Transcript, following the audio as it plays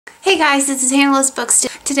Hey guys, this is Hannah's Books.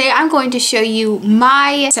 Today I'm going to show you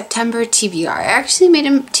my September TBR. I actually made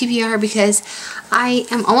a TBR because I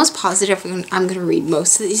am almost positive I'm going to read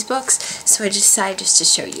most of these books, so I decided just to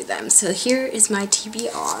show you them. So here is my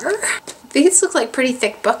TBR. These look like pretty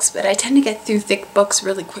thick books, but I tend to get through thick books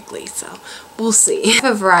really quickly, so we'll see. I have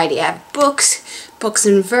a variety. I have books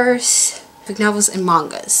in verse, graphic novels, and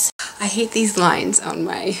mangas. I hate these lines on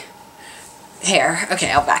my hair.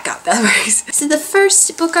 Okay, I'll back up. That works. So the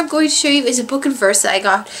first book I'm going to show you is a book in verse that I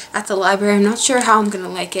got at the library. I'm not sure how I'm going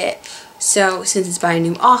to like it. So since it's by a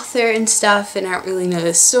new author and stuff and I don't really know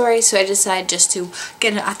the story, so I decided just to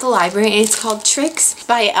get it at the library, and it's called Tricks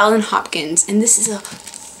by Ellen Hopkins, and this is a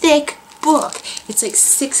thick book. It's like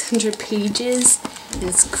 600 pages and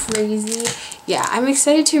it's crazy. Yeah, I'm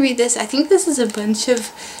excited to read this. I think this is a bunch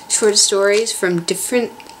of short stories from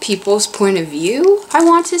different people's point of view, I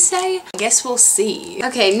want to say. I guess we'll see.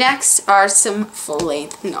 Okay, next are some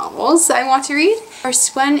full-length novels I want to read.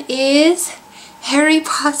 First one is Harry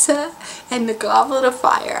Potter and the Goblet of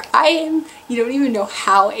Fire. You don't even know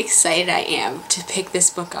how excited I am to pick this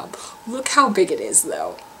book up. Look how big it is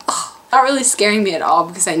though. Not really scaring me at all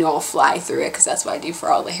because I know I'll fly through it because that's what I do for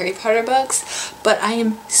all the Harry Potter books. But I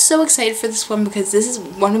am so excited for this one because this is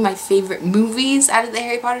one of my favorite movies out of the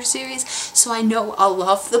Harry Potter series. So I know I'll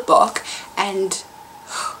love the book, and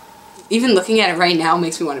even looking at it right now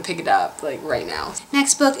makes me want to pick it up, like right now.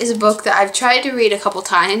 Next book is a book that I've tried to read a couple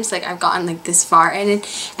times, like I've gotten like this far in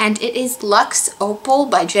it, and it is Lux Opal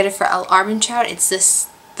by Jennifer L. Armentrout. It's this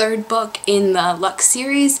third book in the Lux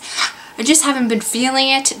series. I just haven't been feeling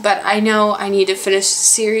it, but I know I need to finish the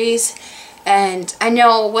series, and I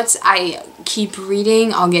know once I keep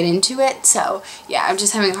reading I'll get into it. So yeah, I'm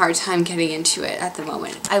just having a hard time getting into it at the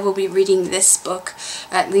moment. I will be reading this book,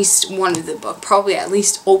 at least one of the book, probably at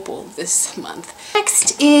least Opal this month.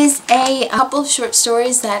 Next is a couple of short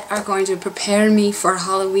stories that are going to prepare me for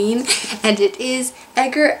Halloween, and it is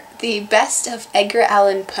The Best of Edgar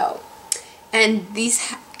Allan Poe. And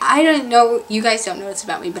these, I don't know, you guys don't know this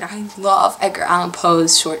about me, but I love Edgar Allan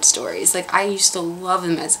Poe's short stories. Like, I used to love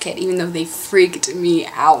them as a kid, even though they freaked me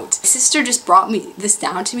out. My sister just brought this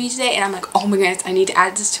down to me today, and I'm like, oh my goodness, I need to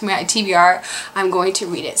add this to my TBR. I'm going to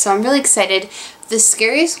read it. So I'm really excited. The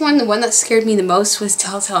scariest one, the one that scared me the most, was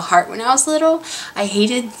Telltale Heart when I was little. I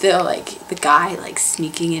hated the guy like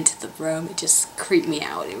sneaking into the room. It just creeped me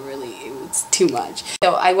out. It was too much.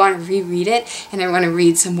 So I want to reread it, and I want to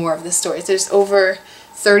read some more of the stories. There's over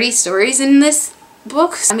 30 stories in this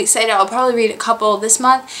book. I'm excited. I'll probably read a couple this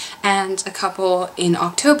month and a couple in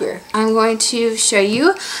October. I'm going to show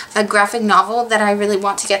you a graphic novel that I really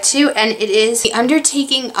want to get to, and it is The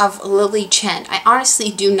Undertaking of Lily Chen. I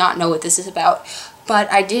honestly do not know what this is about,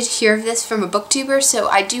 but I did hear of this from a booktuber, so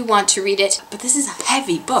I do want to read it. But this is a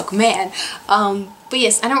heavy book, man. But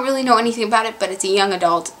yes, I don't really know anything about it, but it's a young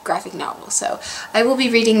adult graphic novel, so I will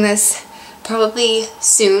be reading this probably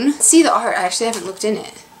soon. See the art. I actually haven't looked in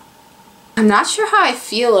it. I'm not sure how I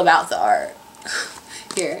feel about the art.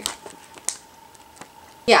 Here.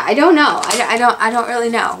 Yeah, I don't know. I don't really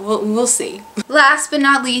know. We'll see. Last but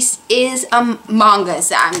not least is mangas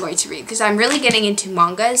that I'm going to read, because I'm really getting into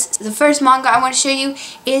mangas. The first manga I want to show you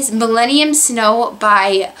is Millennium Snow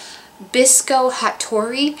by Bisco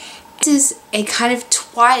Hattori. This is a kind of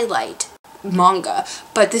Twilight manga,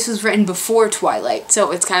 but this was written before Twilight,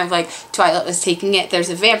 so it's kind of like Twilight was taking it. There's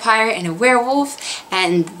a vampire and a werewolf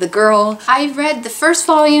and the girl. I read the first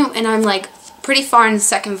volume and I'm like pretty far in the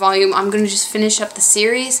second volume. I'm gonna just finish up the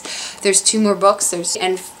series. There's 2 more books.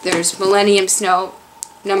 There's Millennium Snow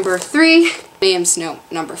number 3, Millennium Snow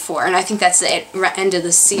number 4, and I think that's the end of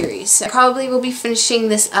the series. So I probably will be finishing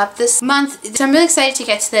this up this month, so I'm really excited to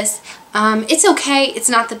get to this. It's okay, it's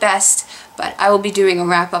not the best, but I will be doing a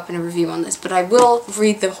wrap-up and a review on this. But I will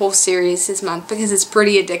read the whole series this month because it's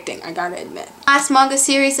pretty addicting, I gotta admit. Last manga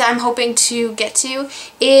series that I'm hoping to get to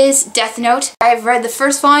is Death Note. I've read the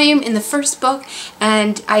first volume in the first book,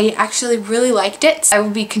 and I actually really liked it. I will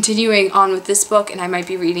be continuing on with this book, and I might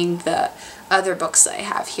be reading the other books that I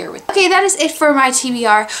have here with. Okay, that is it for my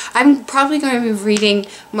TBR. I'm probably going to be reading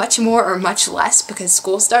much more or much less because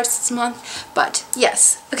school starts this month, but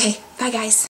yes. Okay, bye guys.